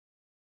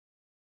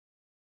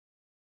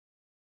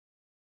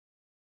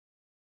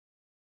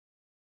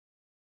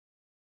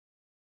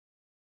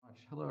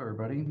Hello,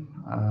 everybody.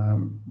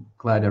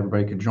 Glad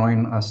everybody could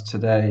join us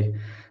today.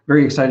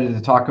 Very excited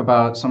to talk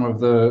about some of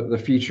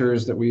the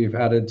features that we've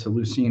added to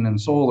Lucene and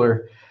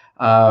Solr,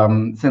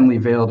 thinly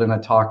veiled in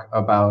a talk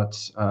about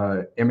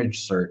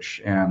image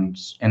search and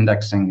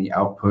indexing the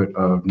output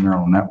of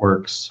neural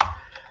networks.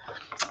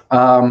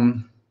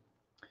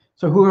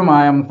 So who am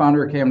I? I'm the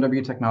founder of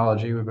KMW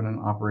Technology. We've been in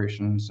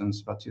operation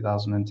since about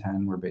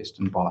 2010. We're based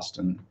in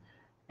Boston,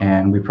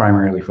 and we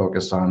primarily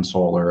focus on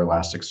Solr,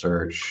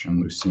 Elasticsearch,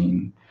 and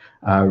Lucene.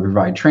 We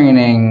provide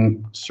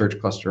training, search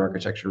cluster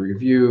architecture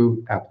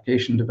review,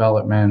 application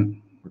development.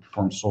 We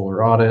perform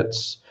Solr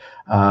audits,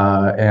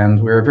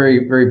 and we're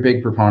very, very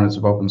big proponents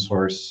of open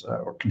source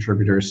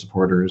contributors,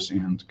 supporters,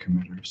 and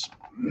committers.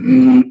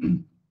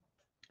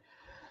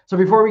 So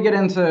before we get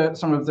into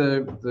some of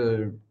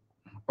the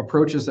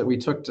approaches that we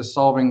took to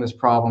solving this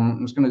problem,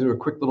 I'm just going to do a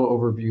quick little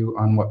overview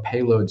on what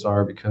payloads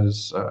are,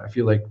 because I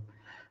feel like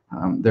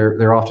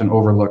they're often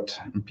overlooked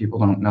and people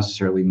don't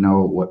necessarily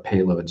know what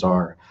payloads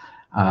are.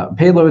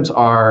 Payloads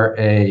are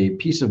a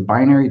piece of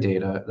binary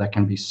data that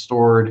can be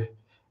stored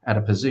at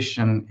a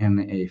position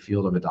in a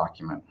field of a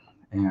document,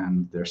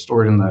 and they're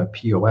stored in the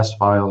POS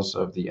files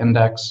of the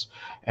index.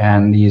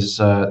 And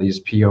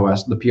the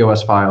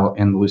POS file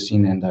in the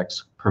Lucene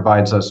index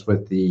provides us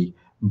with the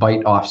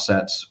byte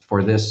offsets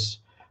for this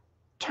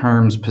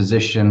term's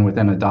position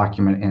within a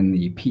document in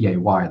the PAY,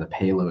 the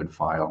payload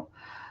file.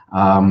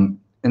 And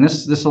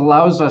this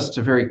allows us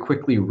to very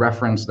quickly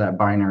reference that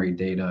binary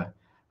data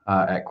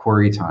at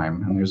query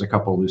time. And there's a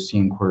couple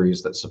Lucene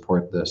queries that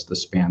support this: the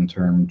span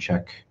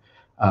check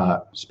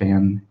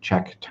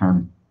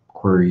term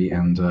query,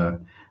 and a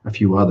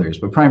few others.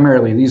 But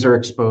primarily, these are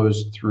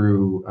exposed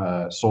through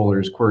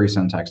Solr's query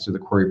syntax to the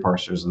query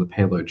parsers of the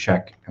payload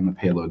check and the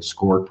payload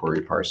score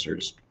query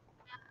parsers.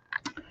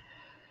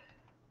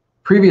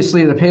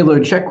 Previously, the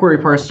payload check query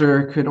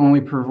parser could only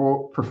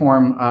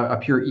perform a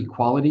pure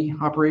equality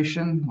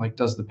operation, like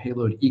does the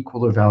payload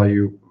equal a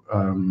value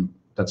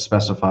that's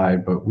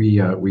specified. But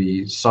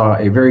we saw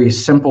a very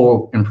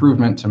simple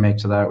improvement to make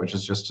to that, which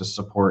is just to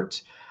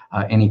support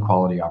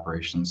inequality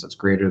operations. That's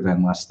greater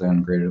than, less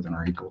than, greater than,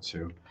 or equal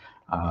to.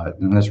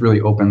 And this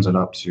really opens it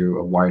up to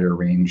a wider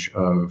range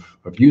of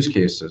use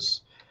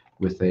cases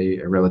with a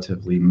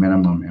relatively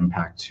minimum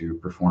impact to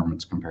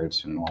performance compared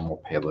to normal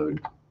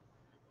payload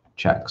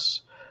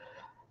checks.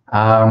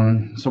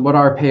 So what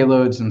are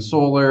payloads in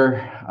Solr?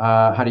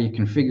 How do you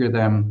configure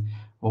them?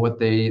 Well, what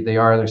they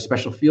are, they're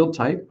special field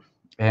type.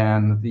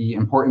 And the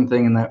important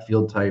thing in that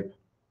field type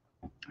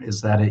is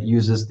that it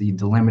uses the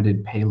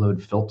delimited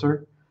payload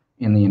filter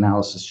in the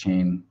analysis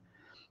chain.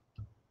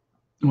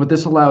 What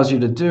this allows you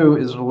to do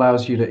is it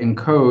allows you to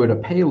encode a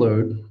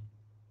payload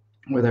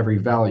with every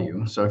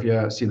value. So if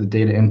you see the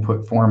data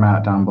input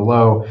format down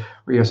below,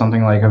 where you have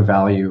something like a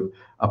value,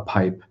 a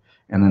pipe,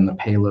 and then the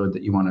payload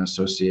that you want to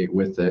associate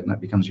with it, and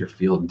that becomes your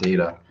field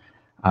data.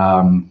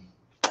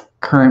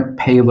 Current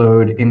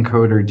payload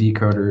encoder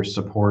decoder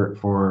support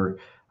for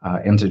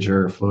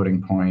integer,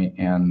 floating point,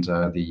 and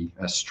the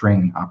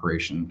string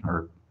operation,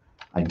 or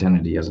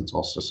identity as it's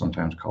also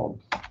sometimes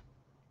called.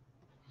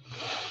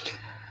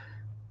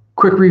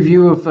 Quick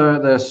review of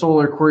the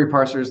Solr query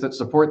parsers that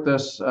support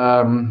this.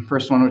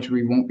 First one, which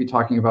we won't be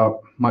talking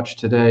about much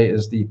today,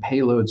 is the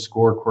payload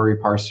score query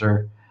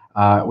parser,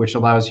 which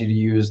allows you to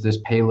use this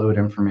payload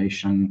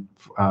information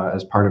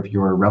as part of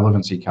your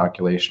relevancy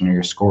calculation or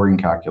your scoring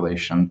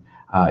calculation.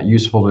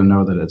 Useful to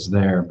know that it's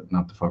there, but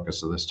not the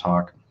focus of this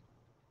talk.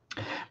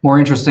 More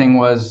interesting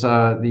was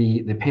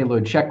the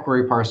payload check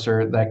query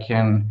parser that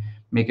can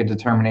make a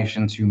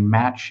determination to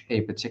match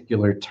a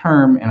particular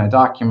term in a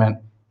document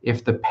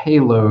if the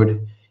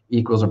payload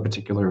equals a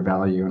particular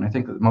value. And I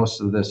think that most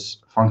of this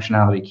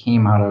functionality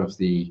came out of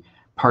the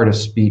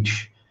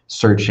part-of-speech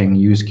searching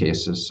use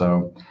cases.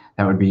 So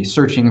that would be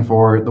searching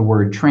for the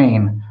word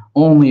train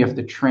only if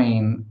the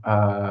train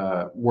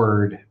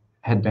word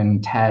had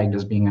been tagged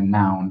as being a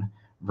noun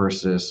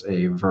versus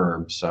a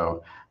verb.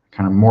 So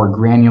kind of more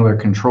granular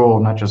control,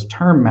 not just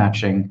term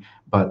matching,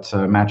 but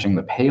matching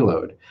the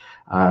payload.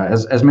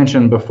 As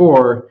mentioned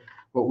before,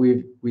 what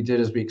we did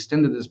is we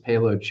extended this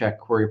payload check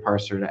query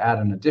parser to add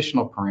an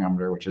additional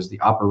parameter, which is the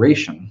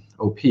operation,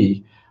 OP,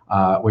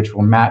 which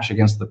will match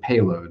against the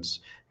payloads.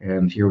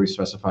 And here we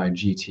specify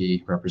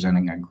GT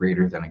representing a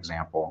greater than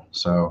example.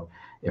 So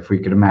if we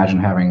could imagine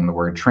having the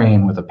word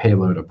train with a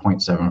payload of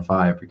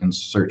 0.75, we can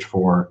search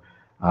for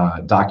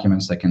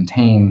documents that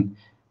contain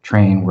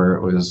train where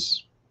it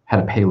had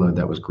a payload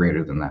that was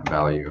greater than that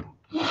value.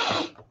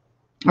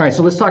 All right,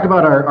 so let's talk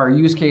about our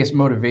use case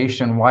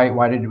motivation.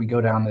 Why did we go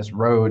down this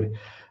road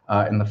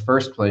in the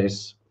first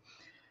place?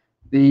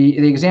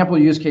 The example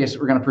use case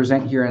we're going to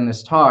present here in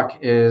this talk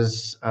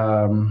is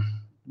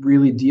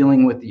really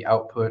dealing with the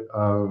output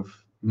of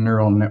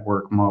neural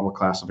network model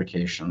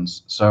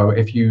classifications. So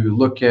if you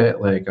look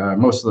at like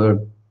most of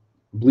the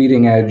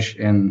bleeding edge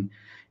in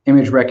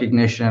image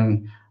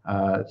recognition,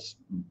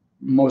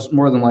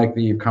 more than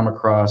likely you've come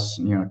across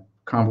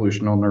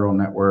convolutional neural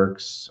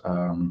networks,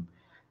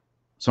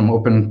 some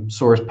open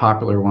source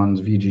popular ones,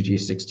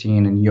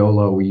 VGG16 and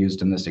YOLO we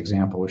used in this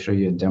example. We'll show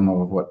you a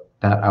demo of what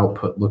that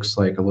output looks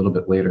like a little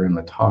bit later in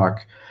the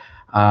talk.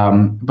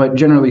 But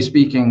generally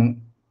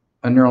speaking,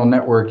 a neural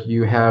network,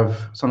 you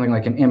have something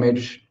like an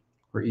image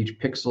where each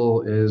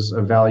pixel is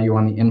a value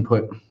on the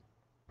input,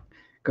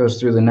 goes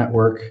through the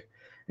network,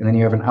 and then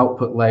you have an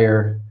output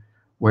layer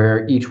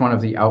where each one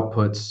of the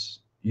outputs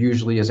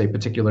usually is a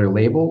particular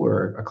label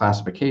or a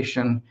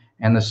classification,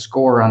 and the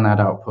score on that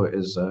output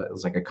is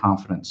like a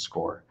confidence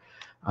score.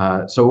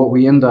 So what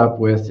we end up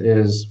with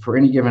is, for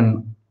any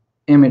given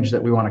image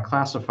that we want to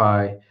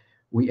classify,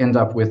 we end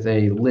up with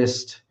a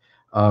list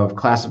of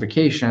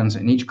classifications,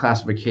 and each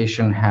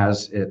classification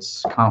has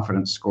its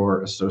confidence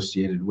score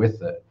associated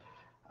with it.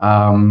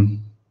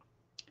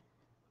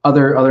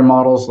 Other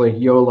models like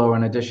YOLO,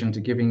 in addition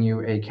to giving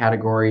you a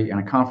category and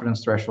a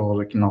confidence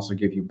threshold, it can also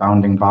give you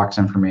bounding box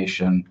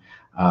information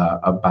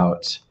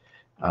about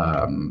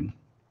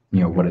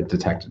what it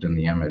detected in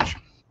the image.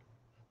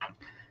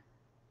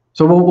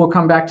 So we'll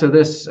come back to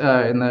this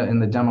in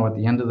the demo at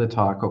the end of the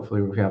talk,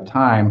 hopefully if we have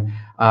time.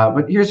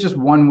 But here's just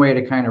one way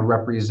to kind of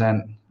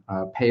represent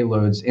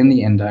payloads in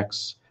the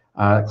index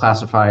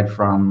classified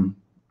from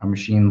a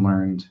machine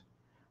learned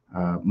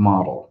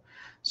model.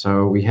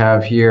 So we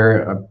have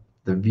here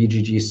the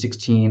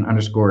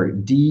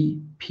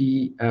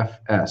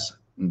VGG16_DPFS,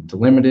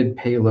 delimited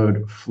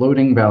payload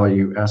floating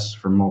value S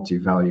for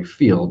multi-value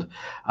field.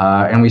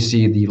 And we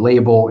see the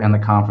label and the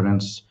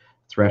confidence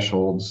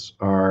thresholds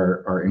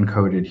are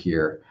encoded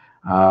here.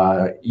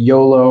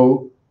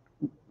 YOLO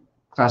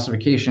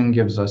classification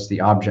gives us the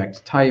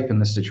object type. In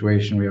this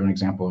situation, we have an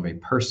example of a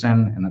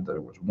person, and that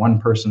there was one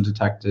person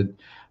detected.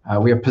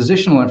 We have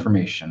positional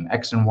information,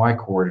 X and Y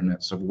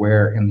coordinates of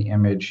where in the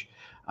image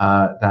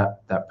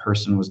that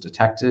person was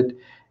detected.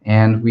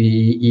 And we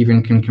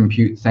even can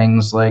compute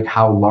things like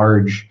how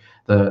large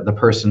the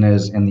person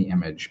is in the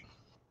image.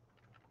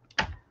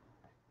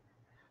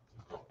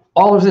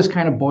 All of this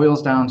kind of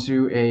boils down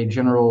to a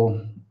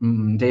general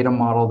data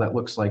model that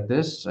looks like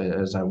this,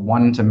 as a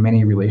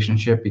one-to-many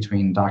relationship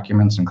between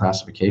documents and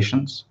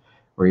classifications,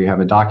 where you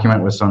have a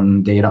document with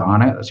some data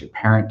on it, that's your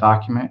parent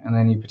document, and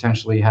then you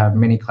potentially have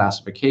many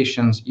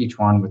classifications, each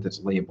one with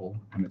its label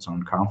and its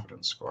own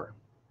confidence score.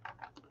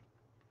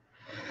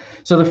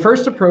 So the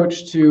first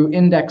approach to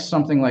index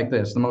something like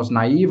this, the most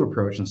naive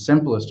approach and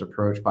simplest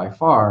approach by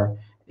far,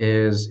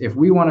 is if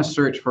we want to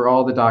search for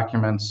all the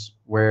documents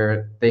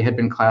where they had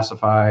been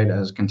classified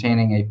as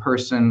containing a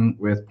person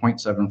with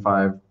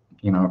 0.75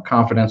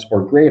 confidence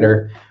or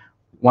greater,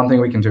 one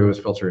thing we can do is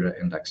filter it at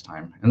index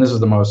time. And this is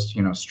the most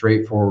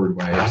straightforward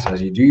way. It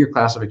says you do your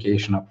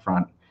classification up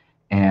front,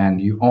 and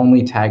you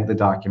only tag the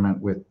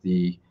document with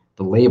the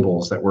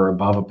labels that were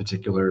above a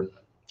particular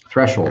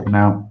threshold.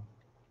 Now,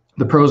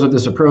 the pros of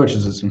this approach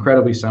is it's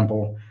incredibly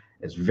simple,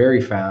 it's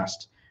very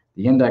fast,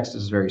 the index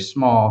is very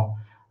small,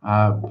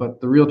 but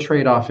the real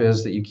trade-off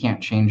is that you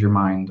can't change your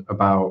mind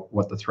about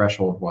what the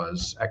threshold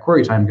was at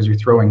query time, because you're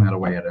throwing that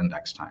away at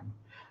index time.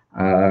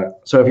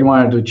 So if you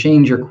wanted to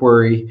change your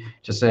query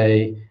to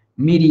say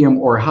medium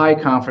or high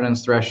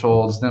confidence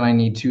thresholds, then I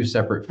need two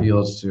separate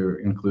fields to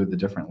include the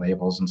different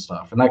labels and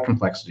stuff. And that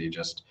complexity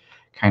just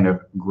kind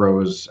of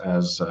grows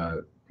as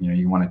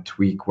you want to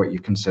tweak what you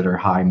consider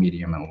high,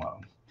 medium, and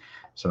low.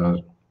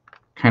 So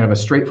kind of a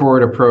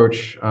straightforward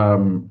approach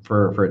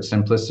for its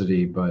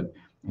simplicity, but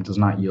it does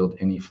not yield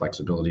any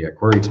flexibility at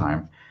query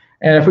time.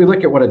 And if we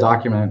look at what a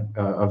document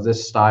of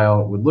this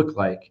style would look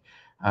like,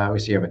 we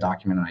see you have a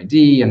document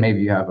ID, and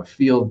maybe you have a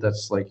field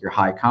that's like your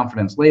high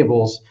confidence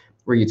labels,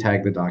 where you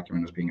tag the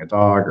document as being a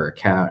dog or a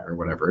cat or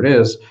whatever it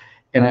is.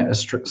 And a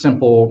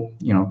simple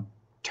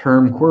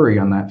term query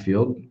on that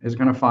field is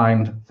going to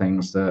find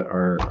things that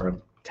are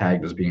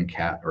tagged as being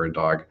cat or a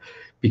dog,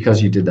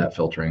 because you did that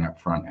filtering up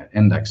front at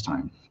index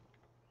time.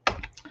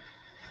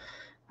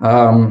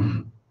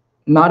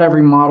 Not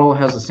every model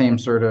has the same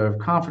sort of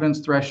confidence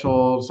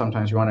threshold.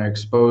 Sometimes you want to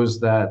expose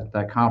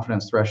that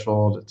confidence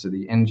threshold to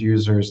the end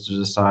users to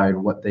decide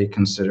what they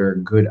consider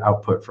good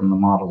output from the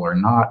model or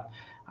not,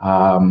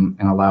 and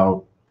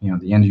allow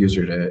the end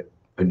user to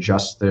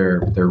adjust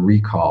their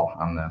recall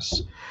on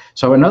this.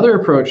 So another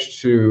approach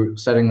to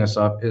setting this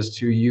up is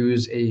to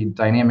use a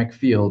dynamic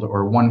field,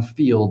 or one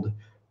field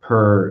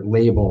per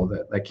label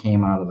that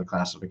came out of the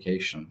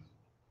classification.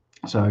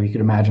 So you could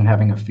imagine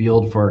having a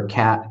field for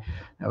cat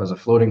that was a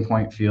floating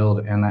point field,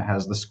 and that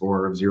has the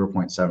score of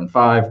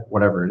 0.75,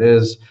 whatever it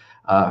is.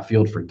 A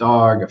field for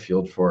dog, a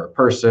field for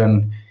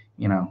person,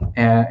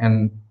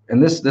 and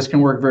this can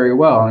work very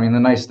well. I mean, the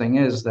nice thing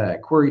is that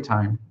at query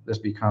time, this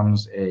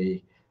becomes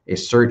a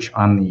search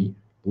on the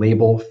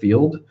label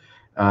field.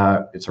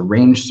 It's a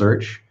range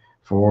search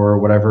for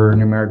whatever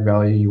numeric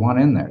value you want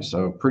in there.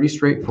 So pretty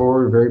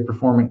straightforward, very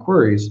performant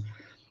queries.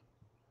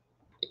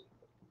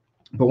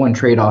 But one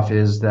trade-off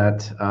is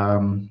that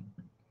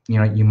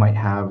you might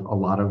have a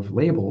lot of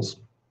labels,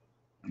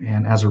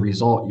 and as a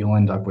result, you'll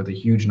end up with a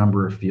huge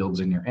number of fields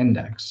in your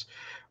index,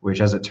 which,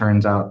 as it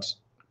turns out,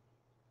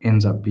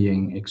 ends up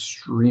being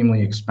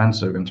extremely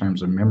expensive in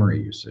terms of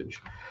memory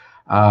usage.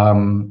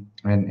 in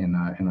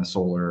a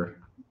Solr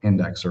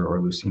index or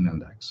Lucene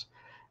index.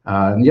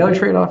 And the other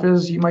trade-off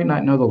is you might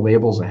not know the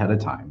labels ahead of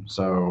time.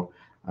 So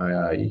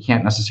you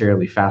can't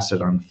necessarily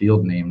facet on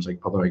field names, like,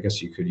 although I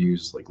guess you could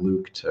use like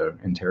Luke to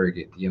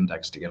interrogate the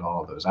index to get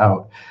all of those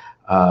out.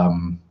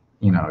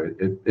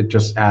 It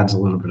just adds a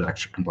little bit of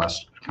extra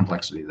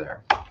complexity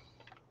there.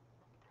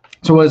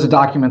 So what is a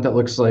document that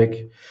looks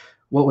like?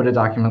 What would a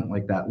document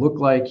like that look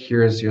like?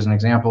 Here's an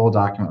example, a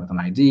document with an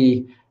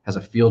ID, has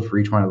a field for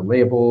each one of the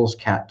labels,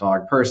 cat,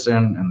 dog,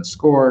 person, and the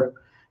score.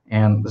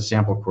 And the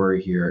sample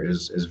query here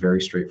is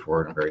very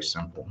straightforward and very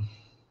simple.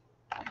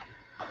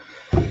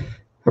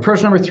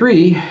 Approach number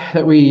 3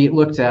 that we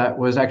looked at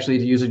was actually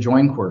to use a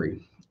join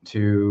query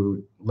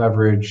to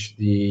leverage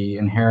the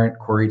inherent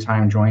query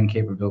time join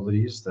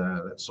capabilities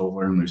that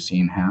Solr and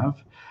Lucene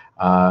have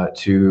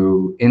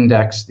to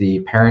index the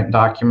parent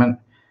document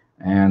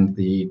and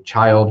the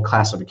child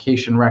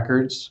classification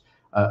records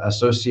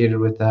associated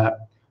with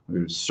that. We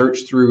would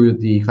search through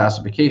the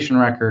classification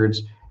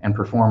records and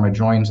perform a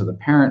join to the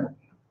parent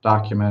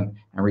document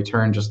and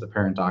return just the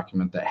parent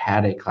document that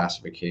had a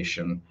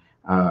classification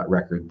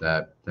record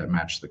that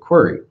matched the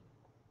query.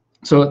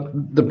 So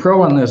the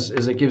pro on this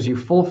is it gives you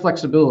full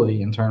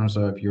flexibility in terms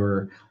of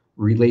your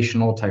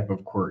relational type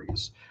of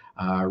queries.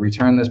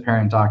 Return this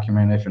parent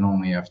document if and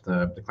only if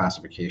the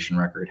classification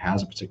record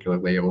has a particular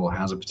label,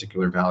 has a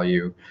particular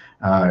value,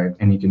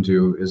 and you can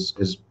do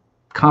as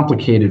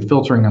complicated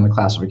filtering on the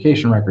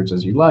classification records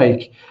as you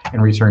like,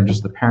 and return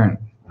just the parent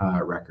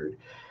record.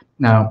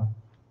 Now,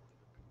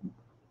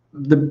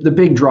 the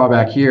big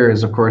drawback here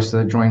is, of course,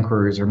 that join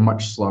queries are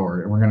much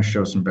slower, and we're going to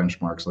show some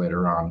benchmarks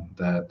later on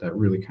that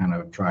really kind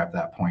of drive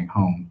that point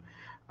home.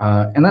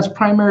 And that's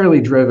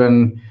primarily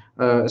driven,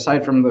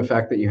 aside from the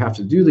fact that you have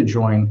to do the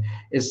join,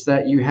 is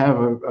that you have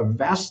a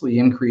vastly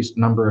increased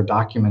number of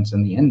documents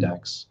in the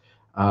index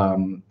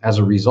as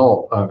a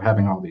result of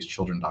having all these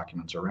children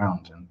documents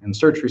around. And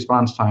search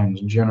response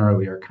times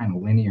generally are kind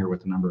of linear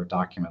with the number of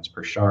documents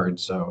per shard.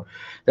 So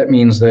that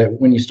means that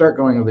when you start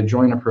going with a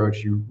join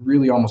approach, you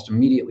really almost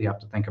immediately have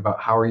to think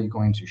about how are you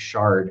going to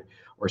shard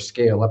or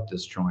scale up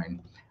this join.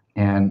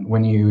 And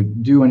when you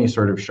do any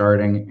sort of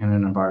sharding in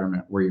an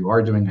environment where you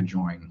are doing a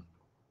join,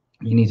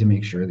 you need to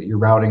make sure that you're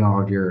routing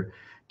all of your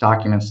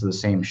documents to the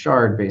same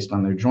shard based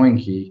on their join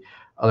key.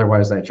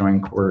 Otherwise, that join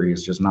query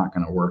is just not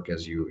going to work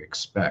as you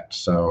expect.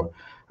 So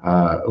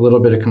a little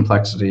bit of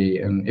complexity.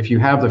 And if you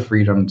have the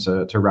freedom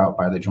to route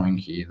by the join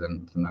key,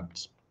 then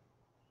that's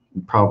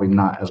probably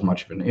not as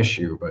much of an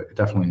issue, but it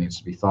definitely needs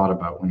to be thought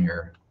about when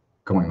you're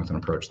going with an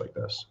approach like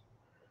this.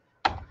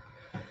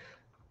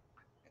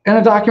 And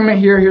a document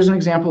here's an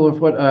example of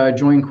what a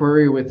join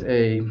query with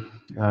a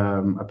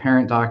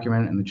parent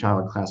document and the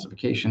child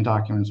classification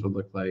documents would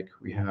look like.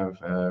 We have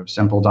a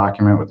simple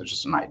document with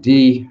just an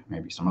ID,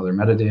 maybe some other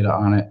metadata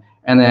on it.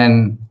 And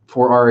then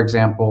for our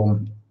example,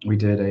 we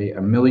did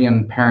a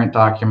million parent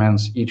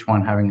documents, each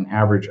one having an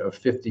average of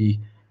 50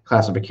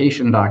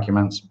 classification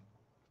documents.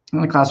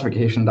 And the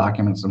classification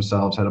documents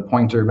themselves had a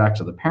pointer back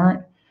to the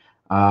parent.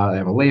 They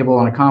have a label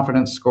and a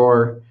confidence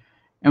score.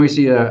 And we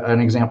see an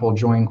example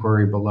join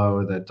query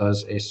below that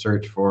does a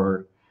search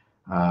for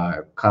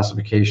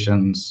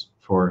classifications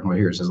for, well,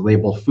 here it says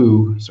label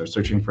foo. So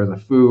searching for the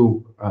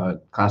foo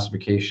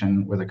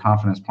classification with a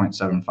confidence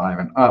 0.75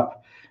 and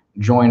up,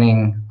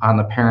 joining on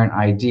the parent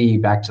ID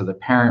back to the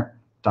parent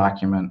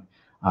document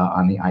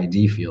on the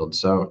ID field.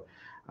 So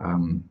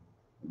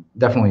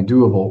definitely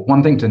doable.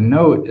 One thing to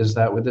note is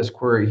that with this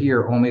query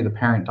here, only the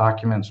parent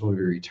documents will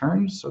be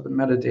returned. So the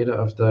metadata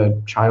of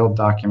the child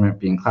document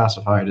being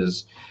classified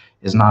is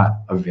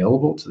not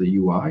available to the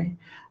UI.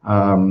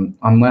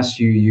 Unless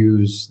you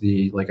use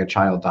like a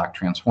child doc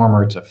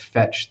transformer to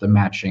fetch the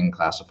matching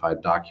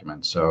classified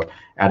document. So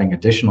adding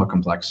additional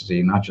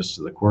complexity, not just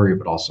to the query,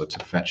 but also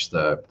to fetch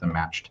the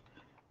matched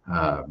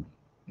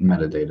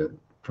metadata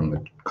from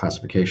the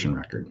classification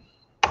record.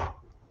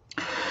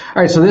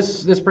 All right, so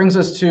this brings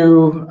us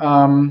to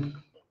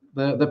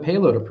the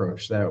payload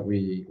approach that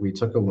we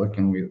took a look,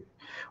 and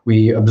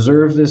we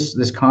observed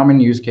this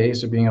common use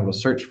case of being able to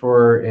search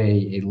for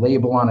a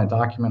label on a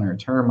document or a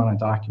term on a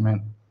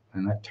document,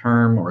 and that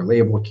term or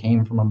label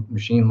came from a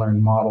machine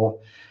learned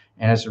model.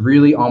 And it's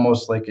really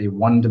almost like a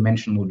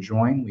one-dimensional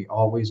join. We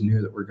always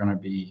knew that we're going to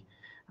be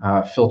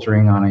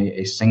filtering on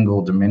a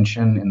single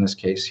dimension, in this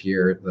case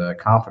here, the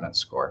confidence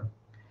score.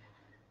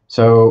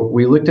 So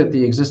we looked at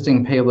the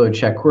existing payload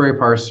check query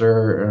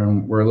parser,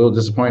 and we're a little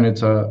disappointed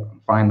to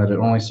find that it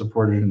only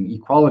supported an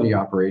equality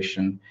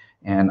operation,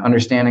 and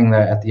understanding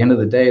that at the end of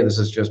the day, this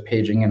is just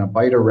paging in a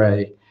byte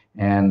array,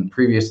 and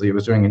previously it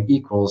was doing an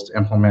equals to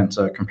implement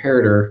a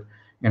comparator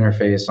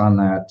interface on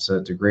that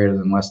to greater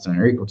than, less than,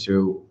 or equal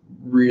to,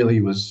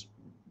 really was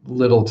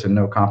little to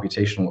no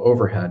computational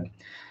overhead.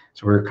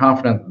 So we were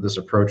confident that this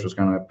approach was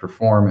going to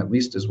perform at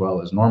least as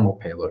well as normal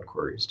payload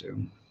queries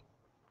do.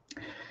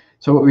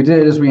 So what we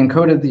did is we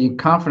encoded the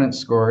confidence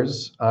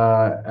scores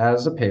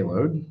as a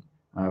payload,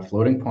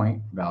 floating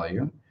point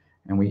value,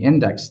 and we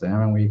indexed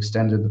them, and we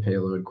extended the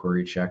payload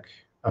query check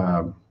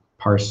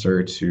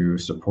parser to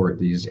support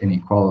these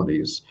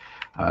inequalities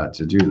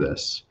to do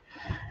this.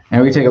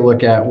 And we take a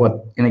look at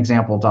what an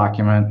example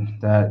document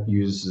that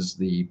uses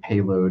the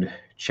payload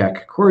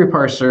check query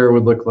parser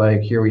would look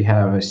like. Here we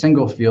have a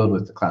single field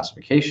with the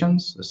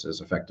classifications. This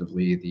is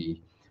effectively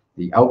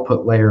the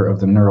output layer of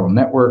the neural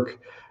network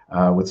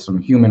with some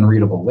human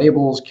readable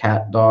labels,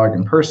 cat, dog,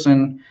 and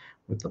person,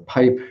 with the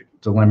pipe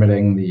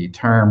delimiting the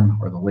term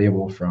or the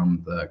label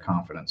from the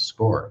confidence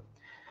score.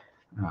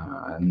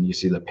 And you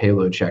see the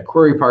payload check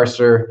query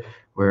parser,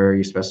 where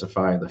you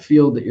specify the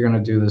field that you're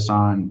going to do this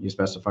on, you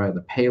specify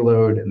the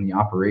payload and the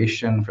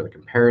operation for the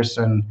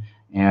comparison,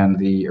 and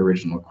the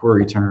original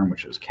query term,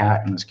 which is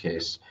cat in this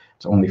case,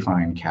 to only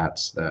find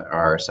cats that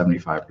are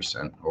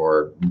 75%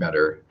 or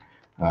better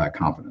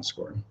confidence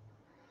score.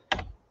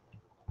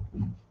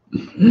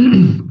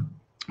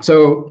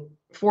 So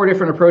 4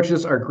 different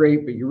approaches are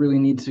great, but you really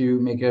need to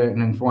make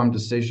an informed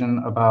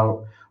decision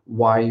about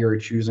why you're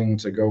choosing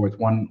to go with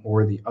one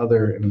or the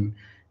other. And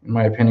in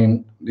my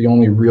opinion, the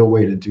only real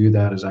way to do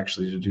that is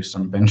actually to do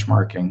some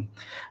benchmarking.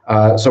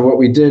 So what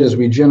we did is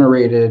we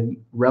generated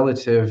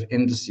relative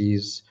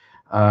indices,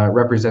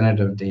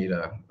 representative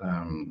data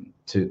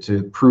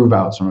to prove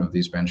out some of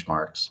these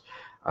benchmarks.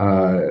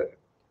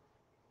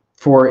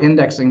 For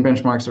indexing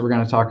benchmarks that we're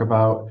going to talk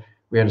about,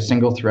 we had a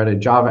single-threaded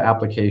Java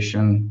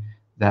application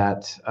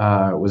that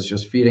was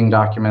just feeding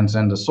documents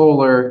into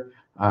Solr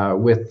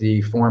with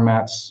the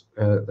formats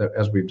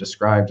as we've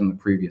described in the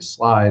previous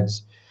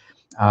slides.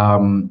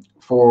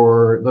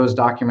 For those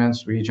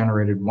documents, we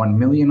generated 1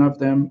 million of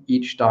them.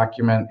 Each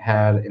document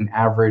had an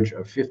average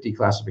of 50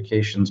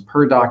 classifications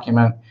per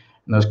document,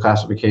 and those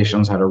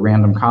classifications had a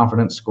random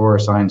confidence score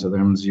assigned to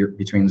them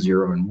between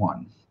 0 and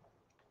 1.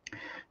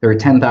 There are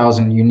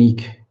 10,000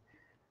 unique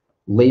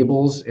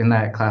labels in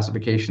that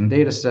classification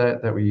data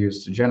set that we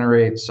use to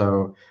generate.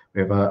 So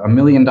we have a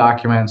million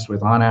documents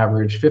with, on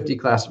average, 50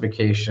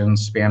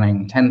 classifications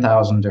spanning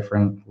 10,000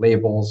 different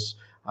labels,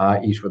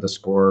 each with a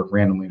score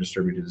randomly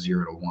distributed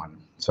 0 to 1.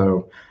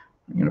 So,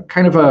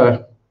 kind of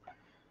a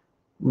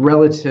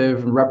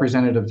relative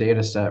representative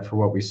data set for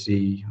what we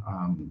see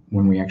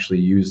when we actually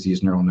use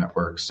these neural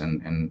networks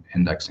and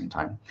indexing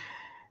time.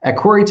 At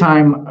query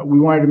time, we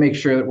wanted to make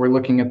sure that we're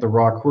looking at the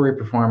raw query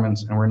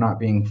performance and we're not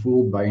being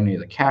fooled by any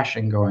of the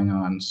caching going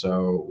on.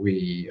 So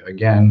we,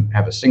 again,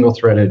 have a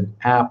single-threaded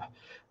app.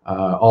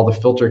 All the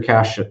filter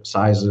cache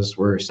sizes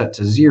were set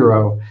to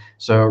 0.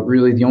 So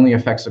really the only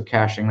effects of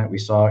caching that we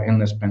saw in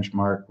this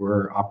benchmark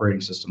were operating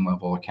system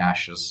level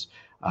caches,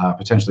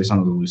 potentially some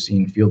of the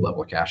Lucene field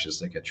level caches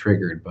that get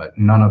triggered, but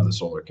none of the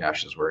Solr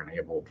caches were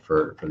enabled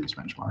for these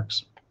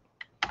benchmarks.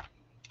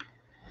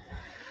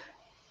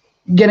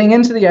 Getting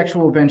into the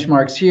actual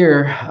benchmarks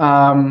here,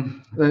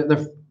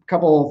 the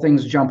couple of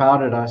things jump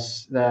out at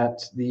us.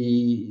 That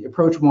the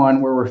approach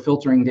 1, where we're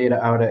filtering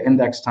data out at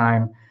index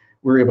time,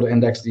 we were able to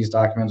index these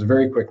documents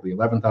very quickly,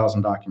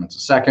 11,000 documents a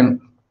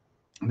second.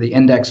 The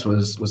index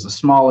was the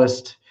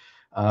smallest.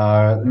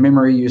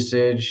 Memory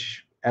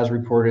usage, as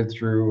reported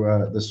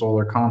through the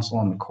Solr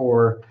console and the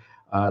core,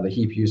 the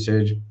heap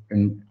usage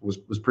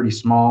was pretty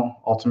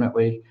small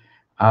ultimately.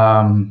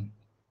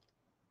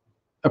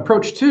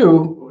 Approach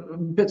 2, a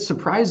bit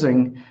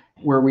surprising,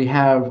 where we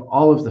have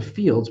all of the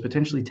fields,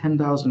 potentially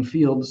 10,000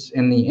 fields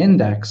in the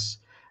index.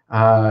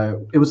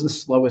 It was the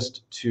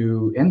slowest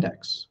to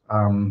index.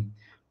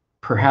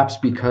 Perhaps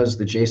because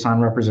the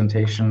JSON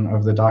representation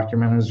of the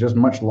document is just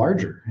much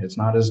larger. It's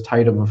not as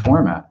tight of a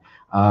format.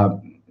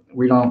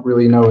 We don't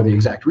really know the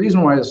exact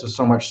reason why this was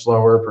so much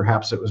slower.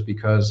 Perhaps it was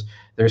because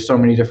there's so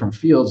many different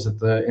fields that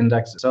the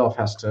index itself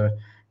has to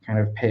kind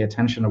of pay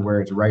attention to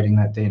where it's writing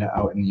that data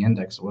out in the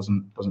index. It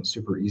wasn't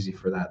super easy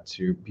for that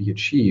to be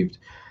achieved.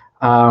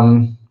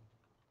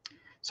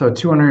 So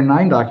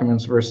 209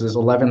 documents versus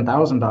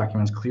 11,000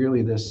 documents.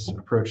 Clearly, this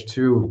approach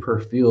 2 per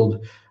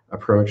field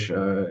approach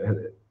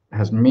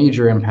has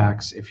major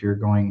impacts if you're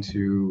going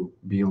to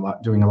be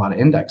doing a lot of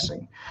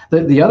indexing.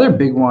 The other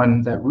big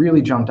one that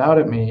really jumped out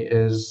at me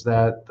is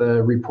that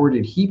the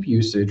reported heap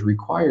usage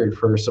required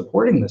for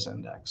supporting this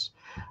index,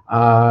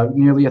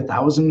 nearly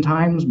 1,000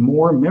 times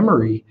more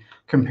memory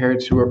compared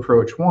to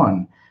approach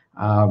 1,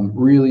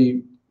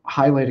 really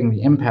highlighting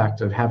the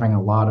impact of having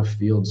a lot of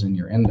fields in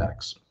your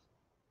index.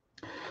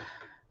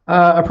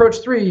 Approach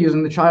 3,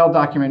 using the child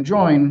document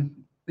join,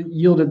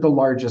 yielded the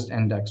largest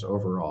index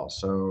overall.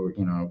 So,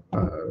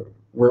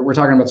 we're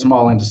talking about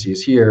small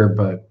indices here,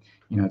 but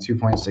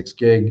 2.6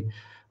 gig,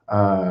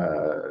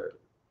 or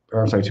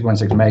I'm sorry,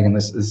 2.6 meg in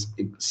this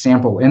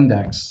sample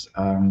index,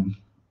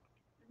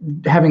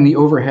 having the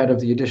overhead of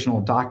the additional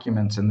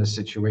documents in this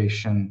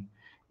situation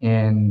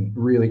and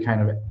really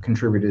kind of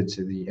contributed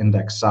to the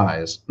index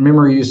size.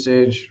 Memory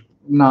usage,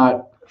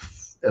 not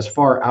as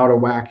far out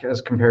of whack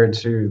as compared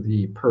to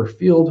the per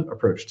field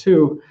approach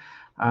 2,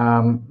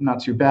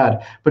 not too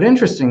bad. But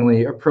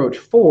interestingly, approach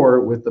 4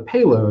 with the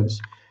payloads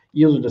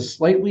yielded a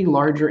slightly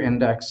larger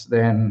index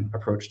than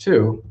approach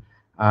 2,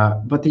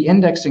 but the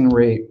indexing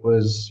rate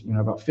was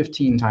about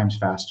 15 times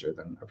faster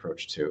than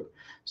approach 2.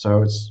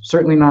 So it's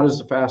certainly not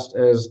as fast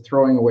as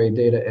throwing away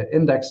data at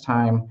index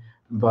time,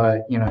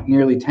 but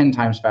nearly 10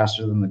 times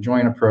faster than the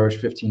join approach,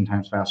 15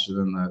 times faster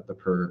than the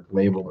per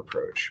label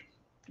approach.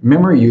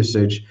 Memory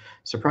usage,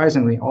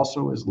 surprisingly,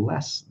 also is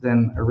less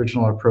than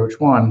original approach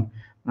 1.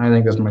 And I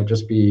think this might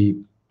just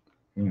be,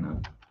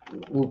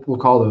 we'll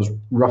call those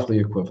roughly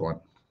equivalent.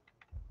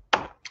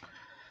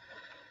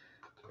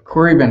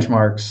 Query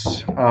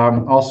benchmarks,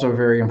 also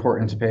very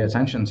important to pay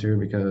attention to,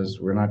 because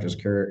we're not just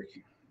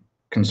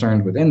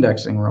concerned with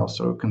indexing, we're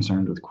also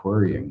concerned with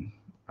querying.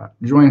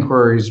 Join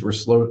queries were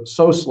so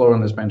slow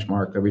in this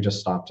benchmark that we just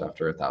stopped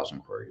after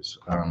 1,000 queries.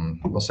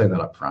 We'll say that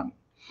up front.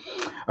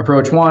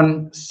 Approach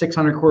 1,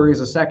 600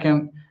 queries a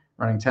second,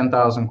 running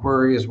 10,000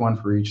 queries, 1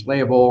 for each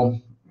label.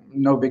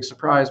 No big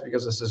surprise,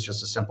 because this is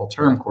just a simple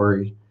term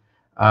query.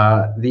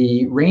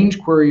 The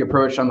range query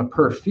approach on the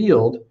per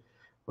field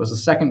was the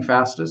second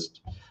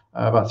fastest,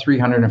 about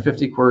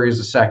 350 queries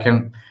a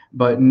second,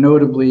 but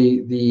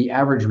notably the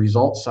average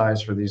result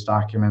size for these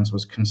documents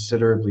was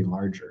considerably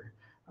larger.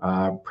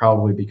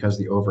 Probably because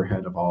the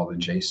overhead of all the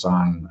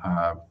JSON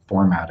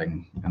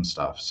formatting and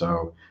stuff.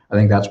 So I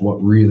think that's what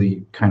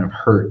really kind of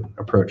hurt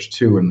approach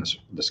 2 in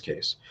this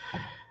case.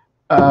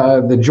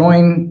 The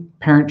join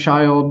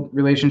parent-child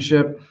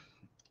relationship,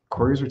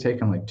 queries were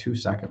taken like 2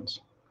 seconds.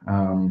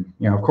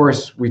 Of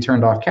course, we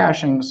turned off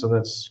caching, so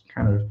that's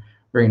kind of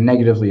very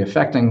negatively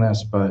affecting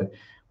this, but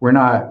we're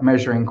not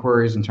measuring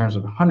queries in terms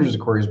of hundreds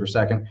of queries per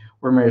second.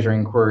 We're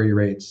measuring query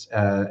rates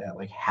at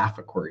like half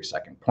a query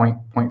second,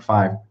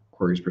 0.5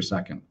 queries per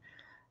second.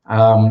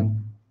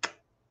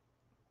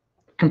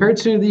 Compared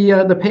to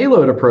the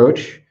payload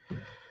approach,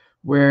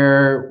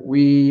 where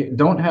we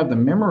don't have the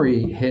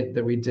memory hit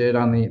that we did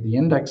on the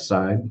index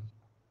side,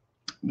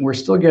 we're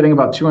still getting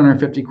about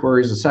 250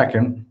 queries a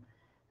second.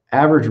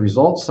 Average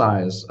result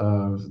size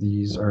of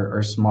these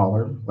are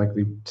smaller,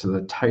 likely to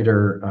the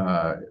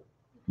tighter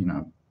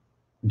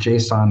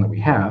JSON that we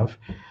have.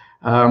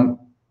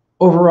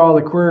 Overall,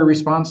 the query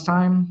response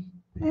time,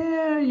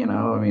 3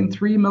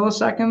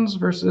 milliseconds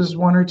versus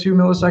 1 or 2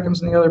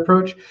 milliseconds in the other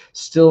approach,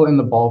 still in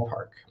the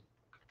ballpark.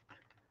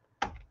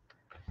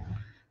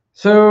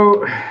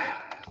 So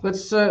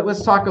let's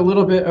talk a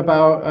little bit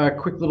about a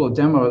quick little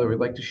demo that we'd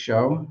like to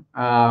show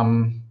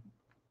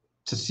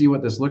to see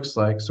what this looks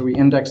like. So we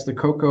indexed the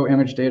COCO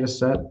image data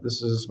set.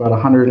 This is about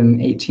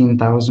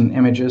 118,000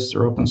 images.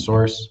 They're open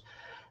source.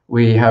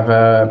 We have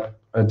a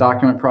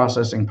document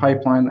processing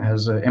pipeline that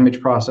has an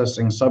image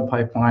processing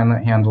sub-pipeline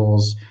that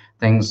handles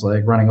things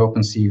like running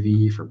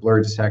OpenCV for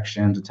blur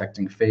detection,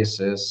 detecting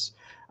faces,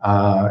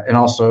 and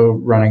also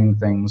running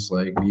things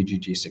like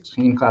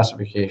VGG16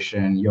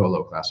 classification,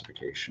 YOLO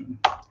classification.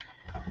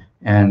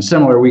 And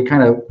similar, we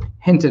kind of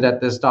hinted at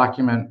this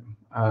document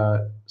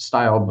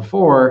style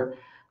before,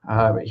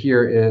 but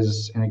here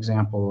is an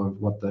example of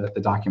what the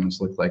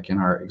documents look like in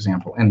our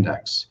example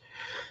index.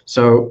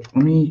 So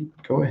let me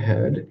go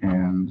ahead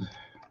and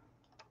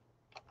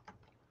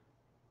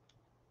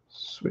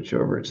switch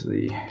over to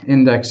the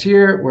index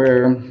here,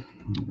 where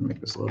make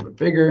this a little bit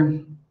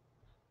bigger.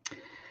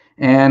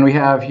 And we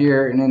have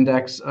here an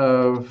index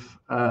of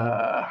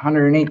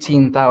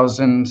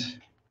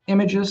 118,000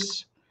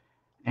 images.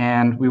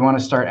 And we want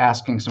to start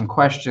asking some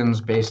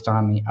questions based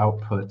on the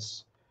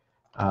outputs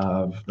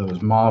of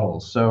those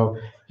models. So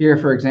here,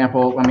 for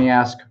example, let me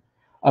ask,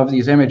 of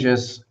these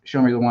images,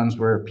 show me the ones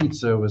where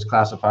pizza was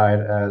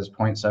classified as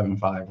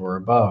 0.75 or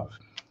above.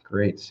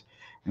 Great.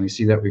 And we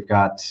see that we've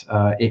got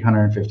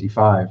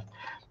 855.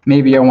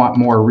 Maybe I want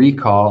more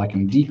recall. I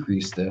can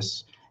decrease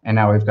this. And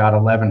now we've got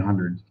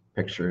 1,100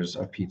 pictures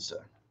of pizza.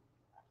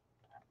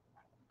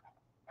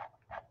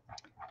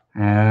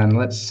 And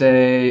let's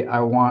say I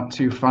want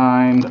to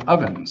find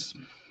ovens.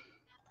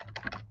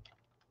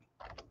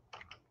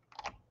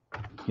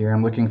 Here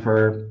I'm looking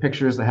for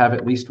pictures that have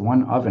at least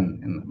one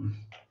oven in them.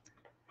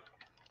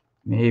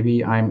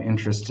 Maybe I'm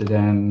interested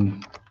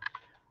in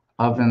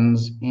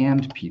ovens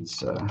and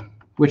pizza,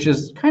 which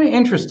is kind of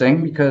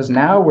interesting because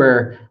now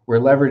we're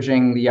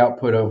leveraging the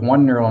output of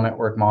one neural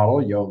network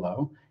model,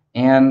 YOLO,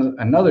 and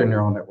another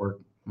neural network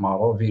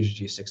model,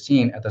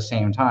 VGG16, at the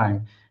same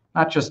time,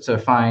 not just to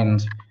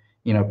find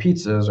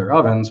pizzas or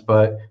ovens,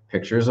 but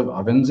pictures of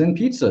ovens and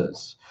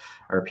pizzas,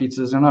 or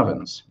pizzas and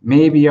ovens.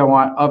 Maybe I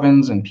want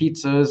ovens and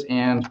pizzas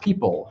and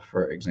people,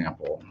 for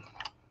example.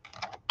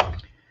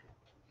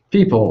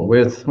 People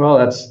with, well,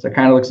 that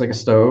kind of looks like a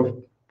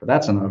stove, but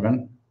that's an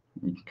oven.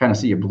 You can kind of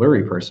see a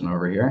blurry person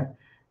over here.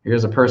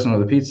 Here's a person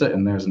with a pizza,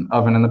 and there's an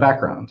oven in the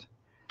background.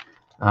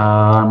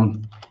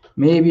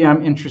 Maybe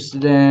I'm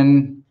interested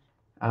in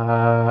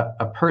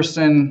a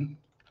person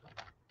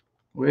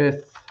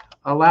with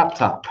a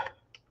laptop.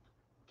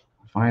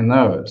 Find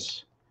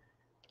those.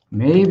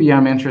 Maybe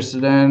I'm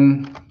interested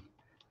in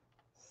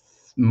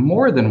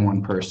more than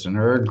one person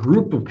or a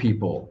group of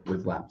people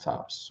with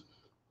laptops.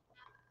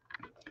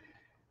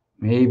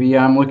 Maybe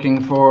I'm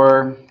looking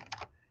for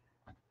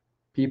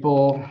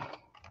people,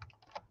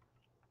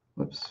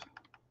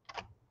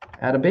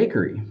 at a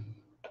bakery.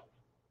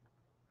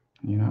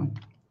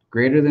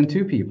 Greater than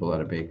 2 people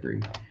at a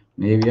bakery.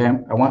 Maybe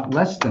I want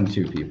less than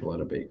 2 people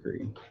at a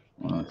bakery.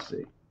 Well, let's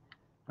see.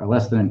 Or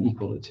less than and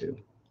equal to 2.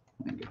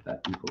 And get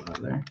that equal out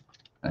of there.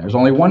 And there's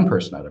only one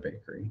person at a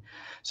bakery.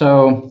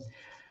 So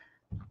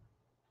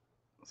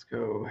let's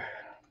go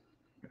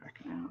back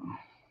now.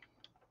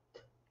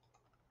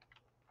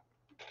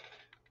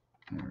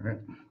 All right.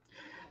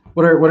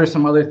 What are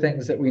some other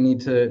things that we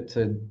need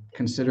to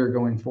consider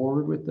going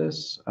forward with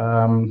this?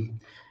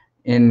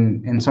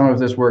 In some of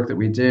this work that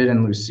we did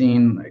in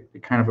Lucene,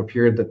 it kind of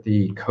appeared that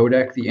the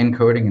codec, the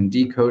encoding and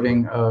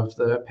decoding of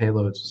the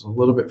payloads is a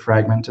little bit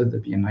fragmented.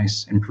 There'd be a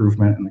nice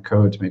improvement in the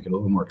code to make it a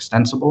little more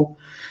extensible.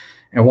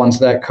 And once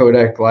that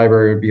codec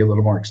library would be a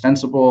little more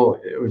extensible,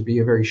 it would be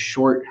a very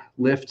short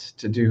lift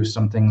to do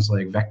some things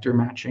like vector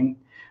matching,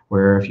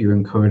 where if you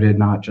encoded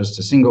not just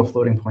a single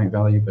floating point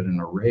value, but an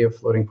array of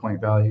floating point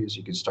values,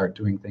 you could start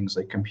doing things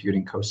like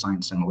computing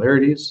cosine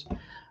similarities.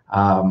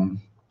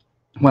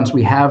 Once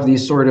we have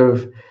these sort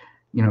of,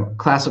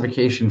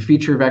 classification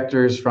feature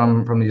vectors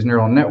from these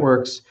neural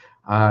networks,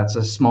 it's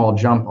a small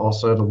jump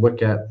also to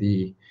look at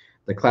the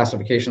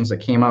classifications that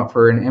came out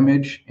for an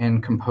image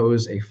and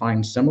compose a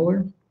find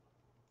similar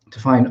to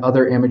find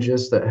other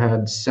images that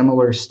had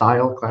similar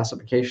style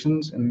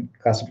classifications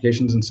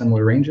in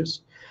similar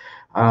ranges.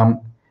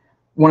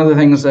 One of the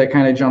things that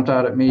kind of jumped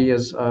out at me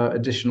is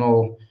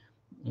additional,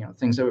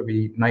 things that would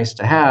be nice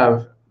to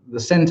have. The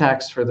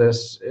syntax for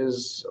this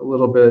is a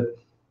little bit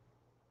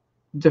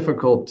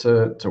difficult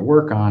to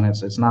work on.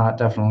 It's not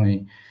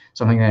definitely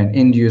something that an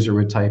end user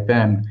would type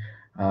in.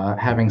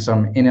 Having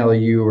some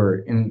NLU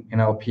or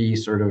NLP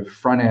sort of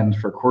front end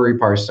for query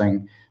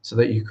parsing so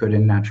that you could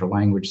in natural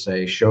language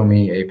say, show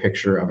me a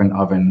picture of an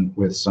oven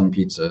with some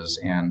pizzas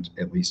and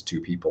at least 2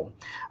 people,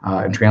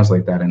 and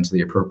translate that into the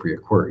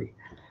appropriate query.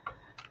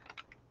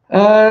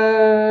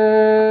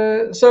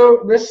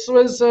 So this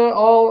was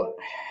all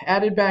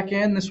added back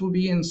in. This will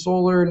be in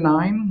Solr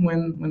 9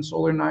 when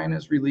Solr 9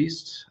 is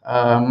released.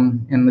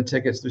 In the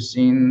tickets,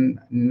 Lucene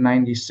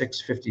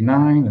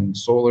 9659 and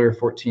Solr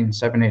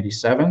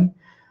 14787.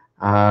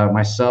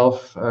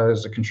 Myself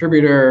as a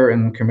contributor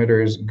and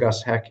committers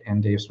Gus Heck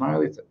and Dave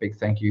Smiley. It's a big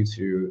thank you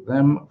to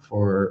them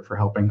for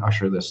helping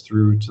usher this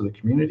through to the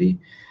community.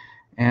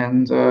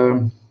 And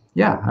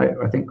yeah,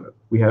 I think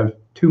we have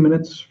 2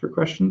 minutes for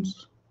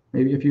questions.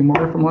 Maybe a few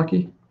more from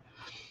Lucky.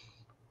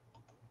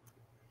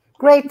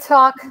 Great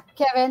talk,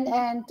 Kevin.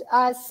 And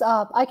as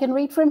I can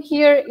read from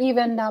here,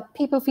 even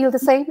people feel the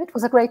same. It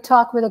was a great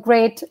talk with a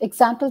great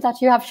example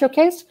that you have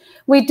showcased.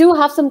 We do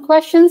have some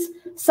questions.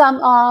 Some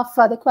of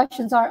the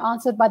questions are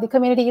answered by the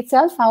community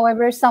itself.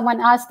 However,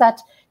 someone asked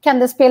that, can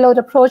this payload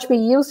approach be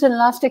used in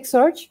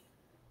Elasticsearch?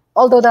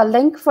 Although the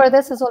link for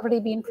this has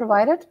already been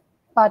provided,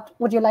 but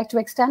would you like to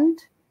extend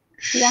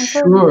the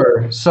answer?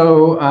 Sure.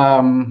 So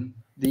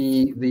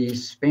the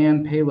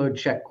span payload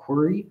check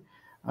query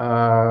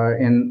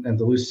in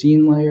the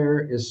Lucene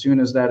layer, as soon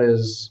as that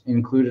is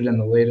included in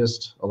the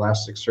latest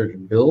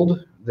Elasticsearch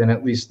build, then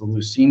at least the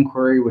Lucene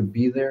query would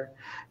be there.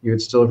 You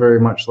would still very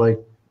much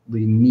likely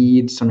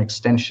need some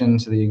extension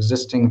to the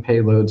existing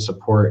payload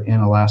support in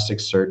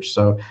Elasticsearch.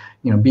 So,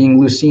 being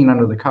Lucene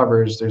under the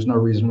covers, there's no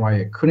reason why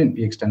it couldn't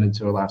be extended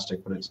to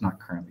Elastic, but it's not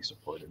currently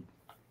supported.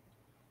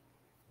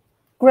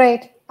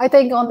 Great. I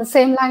think on the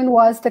same line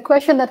was the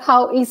question that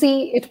how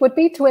easy it would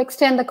be to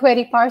extend the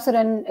query parser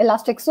in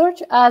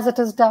Elasticsearch as it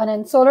is done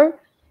in Solr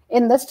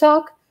in this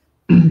talk.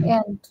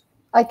 And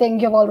I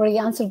think you've already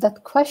answered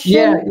that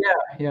question.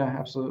 Yeah,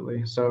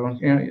 absolutely. So,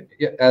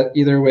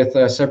 either with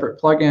separate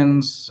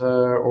plugins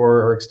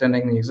or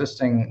extending the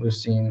existing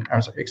Lucene,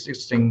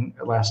 existing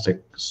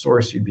Elastic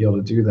source, you'd be able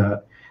to do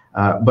that.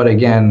 But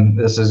again,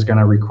 this is going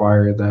to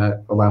require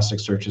that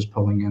Elasticsearch is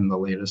pulling in the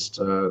latest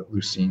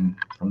Lucene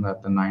from the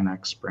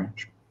 9x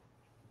branch.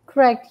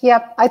 Correct.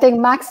 Yep. I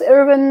think Max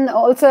Irwin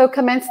also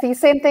comments the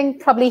same thing.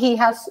 Probably he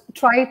has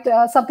tried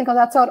something of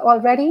that sort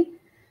already.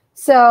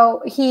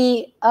 So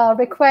he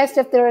requests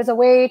if there is a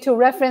way to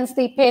reference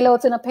the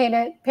payloads in a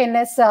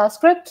painless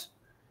script,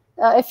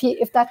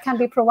 if that can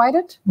be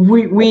provided.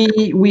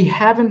 We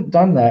haven't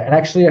done that. And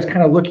actually, I was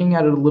kind of looking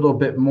at it a little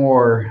bit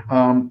more.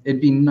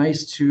 It'd be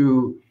nice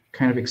to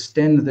kind of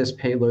extend this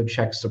payload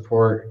check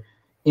support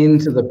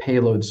into the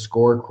payload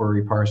score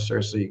query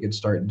parser so you could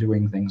start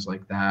doing things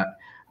like that.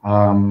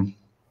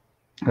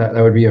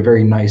 That would be a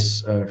very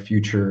nice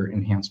future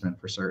enhancement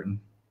for certain.